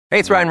Hey,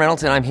 it's Ryan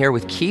Reynolds, and I'm here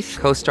with Keith,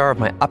 co-star of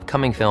my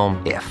upcoming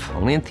film, If,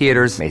 only in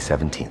theaters May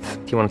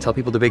 17th. Do you want to tell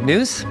people the big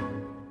news?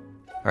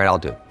 All right, I'll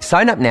do it.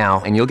 Sign up now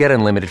and you'll get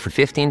unlimited for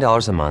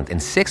 $15 a month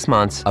and 6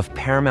 months of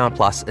Paramount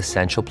Plus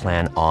Essential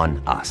Plan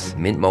on us.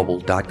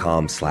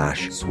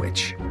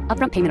 MintMobile.com/switch.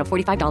 Upfront payment of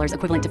 $45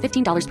 equivalent to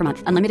 $15 per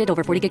month. Unlimited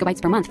over 40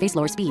 gigabytes per month. Face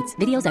lower speeds.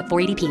 Videos at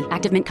 480p.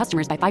 Active Mint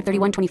customers by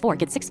 531.24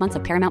 get 6 months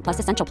of Paramount Plus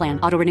Essential Plan.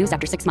 Auto renews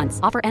after 6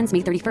 months. Offer ends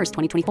May 31st,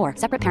 2024.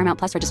 Separate Paramount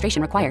Plus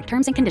registration required.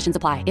 Terms and conditions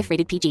apply if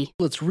rated PG.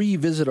 Let's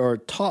revisit our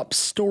top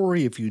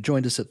story. If you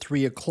joined us at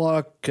 3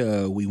 o'clock,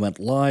 we went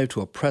live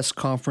to a press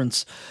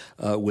conference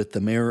with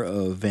the mayor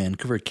of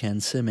Vancouver, Ken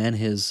Sim, and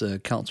his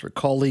councillor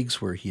colleagues,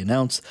 where he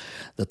announced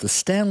that the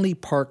Stanley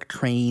Park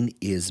train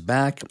is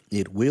back.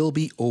 It will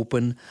be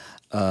open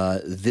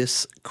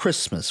this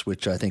Christmas,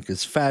 which I think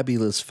is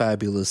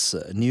fabulous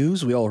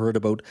news. We all heard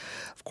about,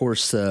 of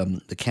course,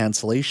 the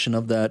cancellation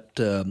of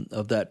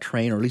that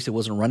train, or at least it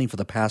wasn't running for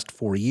the past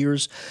 4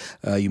 years.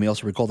 You may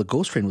also recall the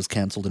Ghost Train was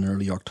canceled in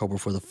early October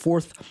for the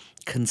fourth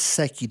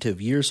consecutive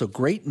year. So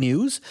great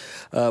news,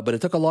 but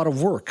it took a lot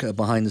of work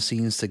behind the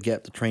scenes to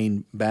get the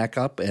train back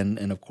up and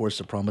of course,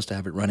 a promise to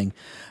have it running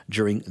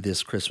during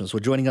this Christmas.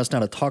 Well, joining us now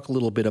to talk a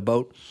little bit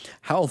about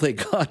how they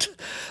got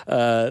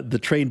the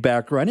train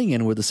back running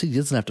and where the city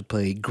doesn't have to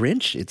play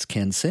Grinch, it's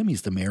Ken Sim.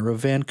 He's the mayor of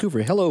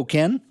Vancouver. Hello,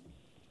 Ken.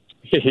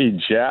 Hey,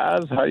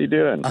 Jazz. How you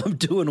doing? I'm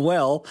doing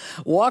well.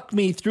 Walk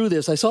me through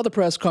this. I saw the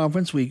press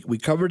conference. We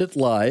covered it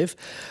live.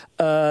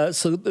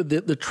 So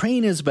the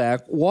train is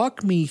back.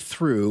 Walk me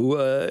through.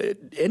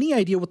 Any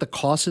idea what the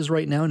cost is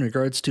right now in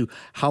regards to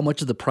how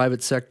much of the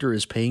private sector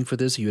is paying for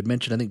this? You had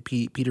mentioned, I think,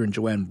 Peter and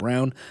Joanne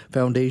Brown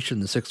Foundation,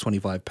 the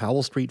 625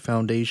 Powell Street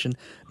Foundation,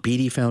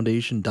 Beatty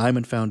Foundation,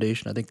 Diamond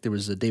Foundation. I think there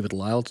was a David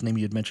Lyle's name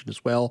you had mentioned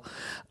as well.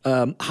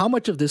 How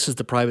much of this is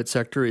the private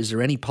sector? Is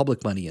there any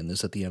public money in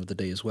this at the end of the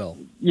day as well?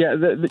 Yeah,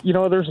 there's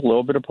a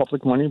little bit of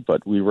public money,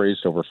 but we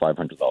raised over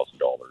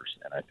 $500,000,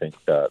 and I think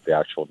the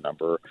actual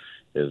number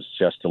is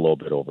just a little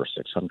bit over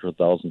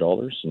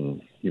 $600,000.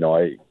 And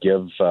I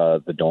give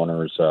the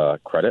donors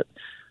credit.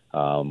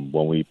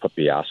 When we put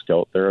the ask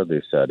out there,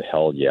 they said,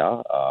 "Hell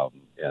yeah,"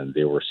 and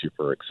they were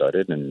super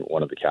excited. And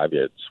one of the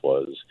caveats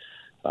was,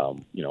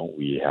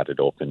 we had it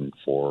open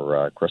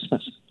for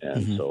Christmas.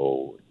 And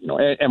so,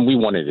 and we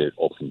wanted it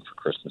open for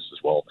Christmas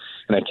as well.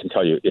 And I can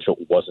tell you, if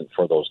it wasn't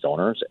for those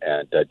donors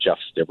and Jeff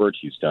Stibbard,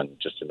 he's done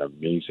just an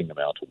amazing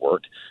amount of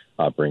work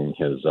bringing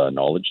his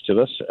knowledge to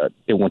this,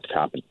 it wouldn't have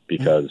happened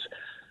because,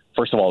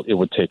 first of all, it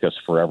would take us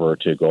forever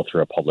to go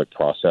through a public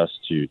process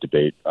to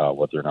debate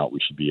whether or not we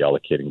should be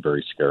allocating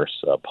very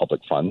scarce public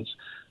funds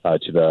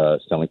to the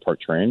Stanley Park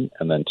train.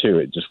 And then, two,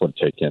 it just would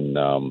have taken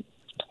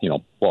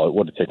it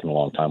would have taken a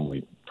long time.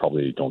 We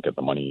probably don't get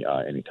the money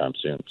anytime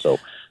soon. So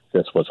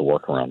this was a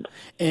workaround.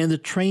 And the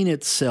train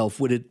itself,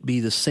 would it be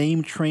the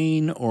same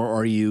train,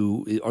 or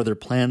are there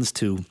plans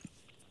to?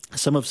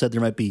 Some have said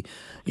there might be,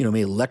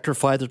 may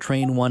electrify the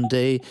train one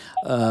day.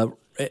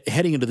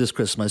 Heading into this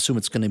Christmas, I assume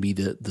it's going to be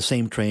the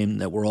same train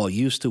that we're all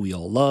used to, we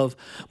all love.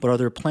 But are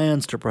there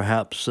plans to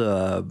perhaps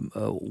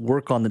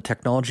work on the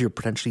technology or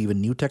potentially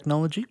even new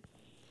technology?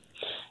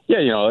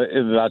 Yeah,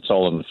 that's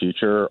all in the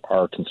future.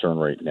 Our concern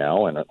right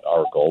now and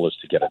our goal is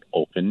to get it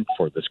open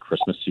for this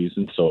Christmas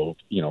season so,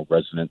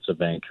 residents of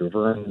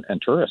Vancouver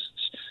and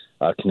tourists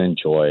can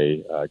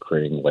enjoy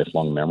creating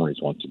lifelong memories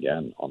once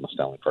again on the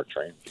Stanley Park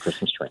train,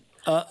 Christmas train.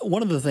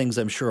 One of the things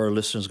I'm sure our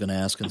listeners are going to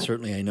ask, and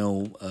certainly I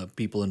know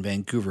people in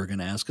Vancouver are going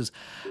to ask, is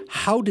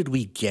how did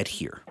we get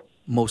here?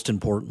 Most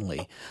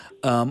importantly,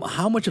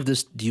 how much of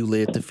this do you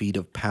lay at the feet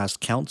of past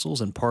councils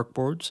and park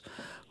boards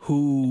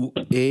who,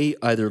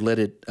 either let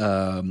it,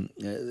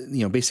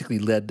 basically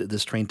led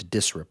this train to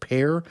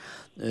disrepair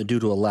due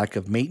to a lack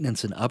of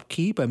maintenance and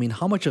upkeep? I mean,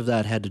 how much of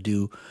that had to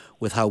do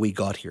with how we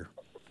got here?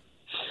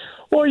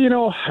 Well,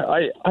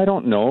 I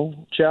don't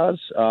know, Jazz,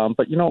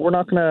 but, we're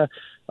not going to,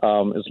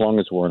 as long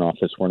as we're in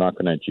office, we're not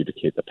going to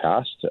adjudicate the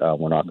past.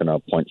 We're not going to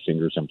point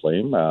fingers and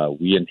blame.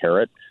 We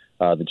inherit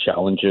the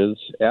challenges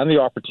and the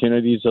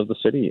opportunities of the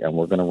city, and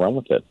we're going to run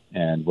with it.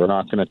 And we're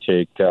not going to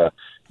take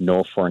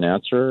no for an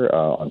answer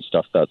on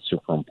stuff that's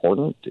super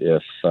important.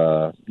 If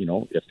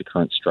if the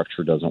current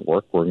structure doesn't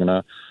work, we're going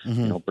to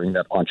bring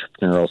that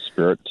entrepreneurial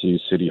spirit to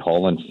City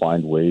Hall and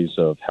find ways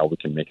of how we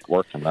can make it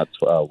work. And that's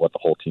what the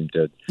whole team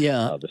did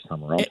this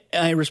time around.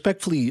 I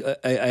respectfully,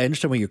 I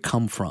understand where you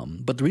come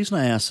from, but the reason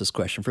I ask this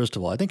question, first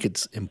of all, I think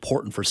it's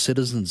important for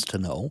citizens to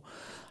know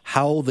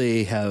how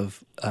they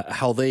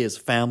as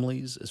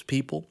families, as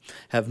people,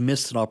 have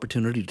missed an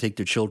opportunity to take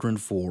their children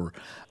for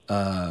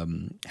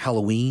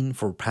Halloween,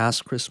 for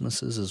past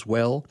Christmases as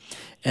well,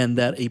 and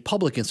that a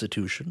public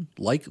institution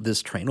like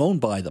this train, owned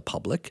by the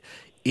public,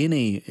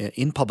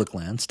 in public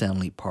land,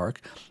 Stanley Park,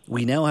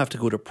 we now have to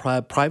go to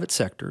private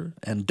sector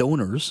and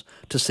donors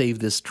to save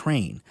this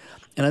train.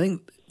 And I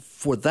think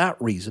for that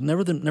reason,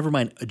 never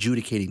mind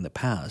adjudicating the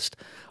past,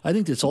 I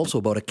think it's also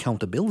about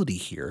accountability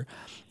here,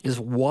 is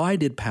why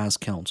did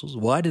past councils,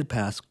 why did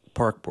past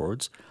park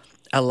boards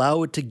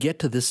allow it to get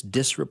to this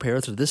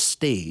disrepair, to this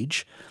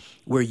stage,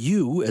 where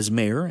you, as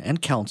mayor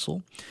and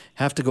council,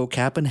 have to go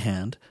cap in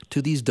hand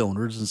to these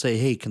donors and say,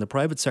 hey, can the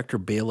private sector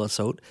bail us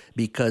out?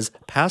 Because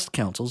past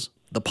councils,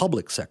 the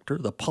public sector,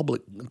 the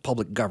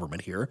public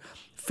government here,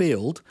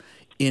 failed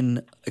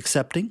in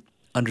accepting,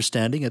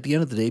 understanding, at the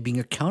end of the day, being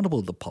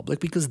accountable to the public,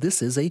 because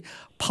this is a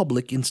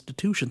public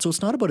institution. So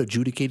it's not about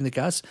adjudicating the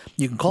gas.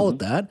 You can call it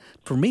that.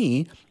 For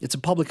me, it's a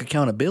public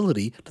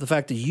accountability to the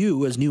fact that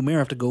you, as new mayor,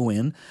 have to go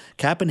in,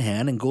 cap in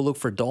hand, and go look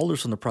for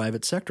dollars from the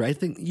private sector. I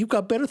think you've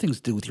got better things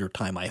to do with your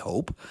time, I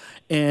hope.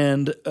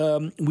 And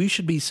we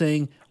should be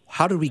saying,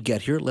 how did we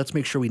get here? Let's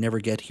make sure we never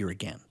get here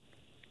again.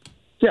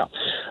 Yeah.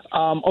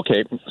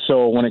 Okay.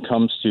 So when it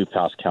comes to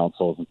past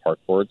councils and park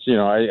boards,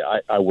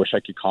 I wish I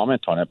could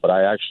comment on it, but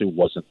I actually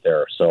wasn't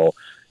there. So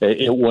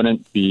it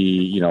wouldn't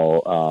be, I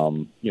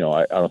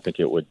don't think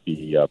it would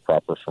be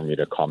proper for me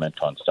to comment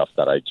on stuff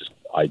that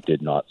I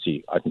did not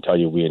see. I can tell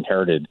you we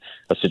inherited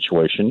a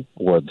situation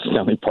where the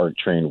Stanley Park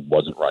train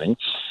wasn't running.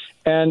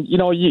 And,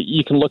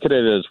 you can look at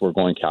it as we're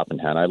going cap in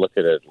hand. I look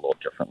at it a little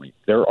differently.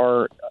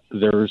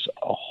 There's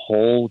a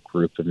whole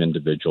group of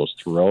individuals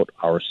throughout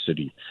our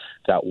city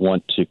that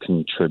want to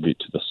contribute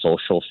to the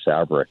social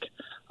fabric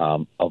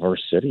of our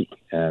city,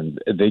 and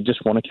they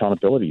just want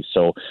accountability.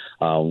 So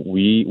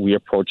we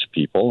approached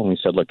people and we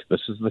said, look,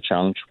 this is the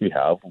challenge we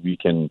have. We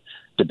can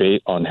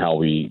debate on how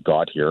we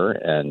got here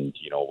and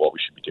what we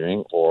should be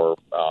doing, or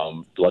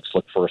let's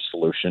look for a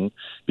solution,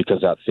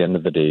 because at the end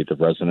of the day, the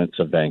residents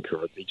of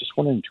Vancouver, they just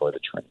want to enjoy the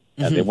train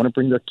and they want to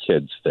bring their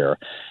kids there.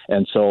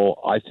 And so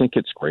I think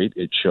it's great.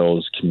 It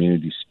shows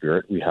community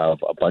spirit. We have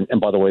a bunch, and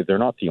by the way, they're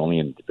not the only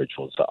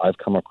individuals that I've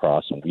come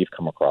across, and we've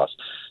come across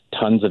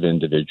tons of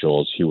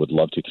individuals who would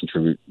love to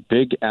contribute,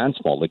 big and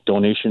small, like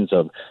donations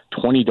of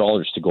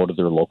 $20 to go to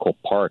their local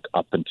park,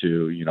 up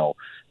into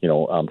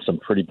some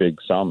pretty big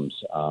sums,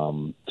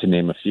 to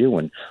name a few.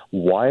 And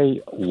why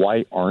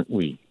aren't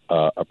we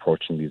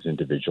approaching these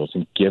individuals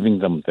and giving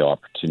them the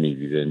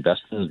opportunity to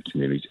invest in the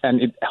communities?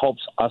 And it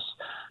helps us,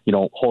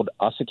 hold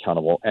us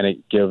accountable, and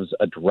it gives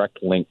a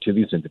direct link to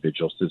these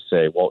individuals to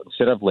say, well,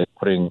 instead of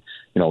putting,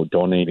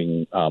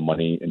 donating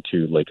money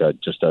into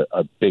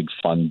a big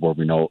fund where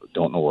we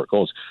don't know where it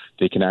goes,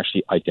 they can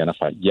actually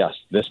identify, yes,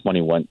 this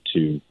money went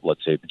to,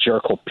 let's say, the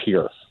Jericho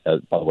Pier.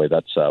 By the way,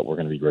 that's we're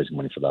going to be raising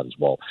money for that as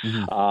well.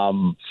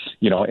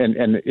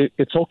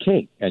 It's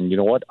okay. And you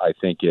know what? I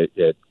think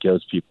it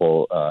gives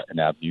people an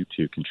avenue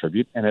to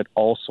contribute, and it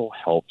also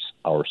helps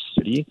our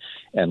city.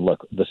 And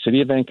look, the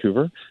city of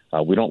Vancouver,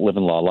 we don't live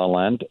in La La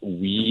Land.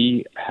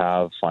 We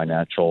have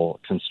financial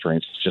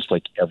constraints, just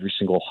like every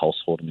single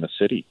household in the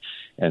city.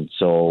 And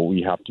so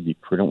we have to be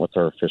prudent with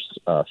our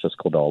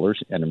fiscal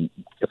dollars. And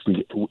if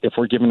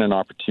we're given an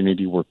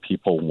opportunity where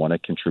people want to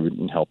contribute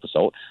and help us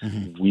out,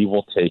 we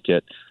will take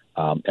it.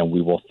 And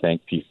we will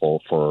thank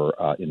people for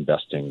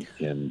investing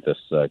in this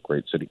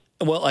great city.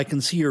 Well, I can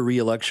see your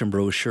re-election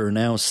brochure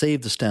now.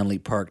 Save the Stanley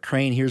Park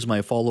train. Here's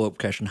my follow-up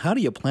question. How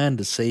do you plan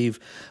to save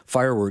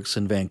fireworks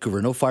in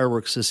Vancouver? No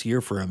fireworks this year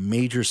for a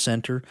major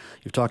center.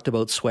 You've talked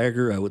about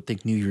swagger. I would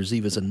think New Year's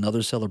Eve is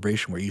another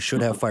celebration where you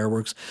should have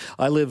fireworks.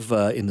 I live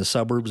in the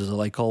suburbs, as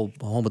I call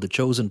home of the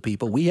chosen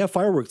people. We have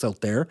fireworks out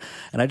there,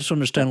 and I just don't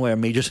understand why a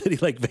major city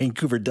like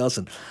Vancouver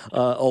doesn't.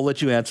 I'll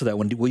let you answer that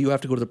one. Will you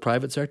have to go to the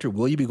private sector?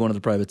 Will you be going to the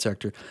private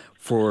sector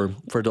for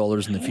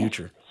dollars in the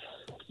future?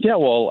 Yeah,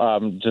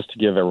 well, just to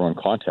give everyone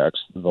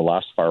context, the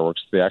last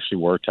fireworks, they actually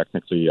were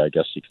technically, I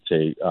guess you could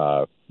say,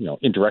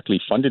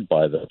 indirectly funded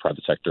by the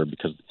private sector,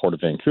 because the Port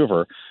of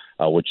Vancouver,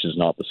 which is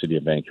not the city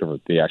of Vancouver,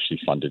 they actually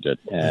funded it.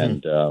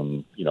 And,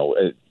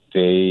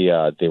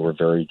 they were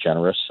very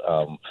generous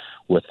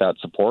with that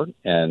support,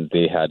 and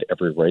they had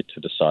every right to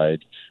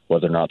decide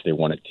whether or not they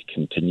wanted to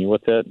continue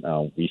with it.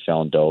 We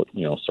found out,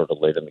 sort of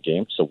late in the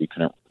game, so we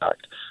couldn't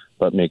react.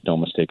 But make no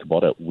mistake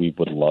about it, we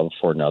would love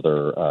for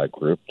another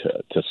group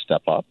to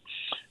step up.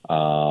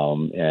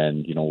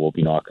 And, we'll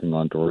be knocking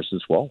on doors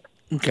as well.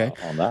 Okay.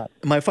 On that.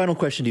 My final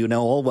question to you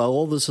now, while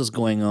all this is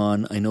going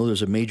on, I know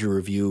there's a major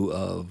review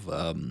of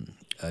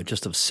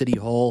City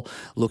Hall,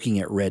 looking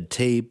at red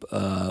tape.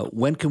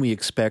 When can we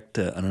expect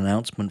an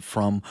announcement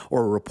from,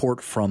 or a report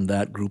from,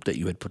 that group that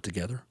you had put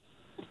together?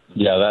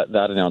 Yeah,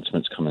 that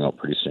announcement's coming out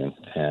pretty soon.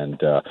 And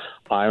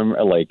I'm,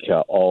 like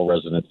all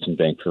residents in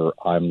Vancouver,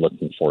 I'm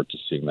looking forward to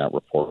seeing that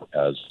report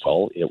as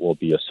well. It will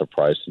be a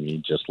surprise to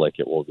me, just like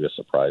it will be a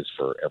surprise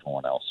for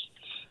everyone else.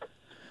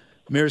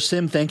 Mayor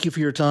Sim, thank you for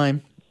your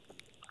time.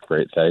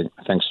 Great.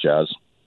 Thanks, Jazz.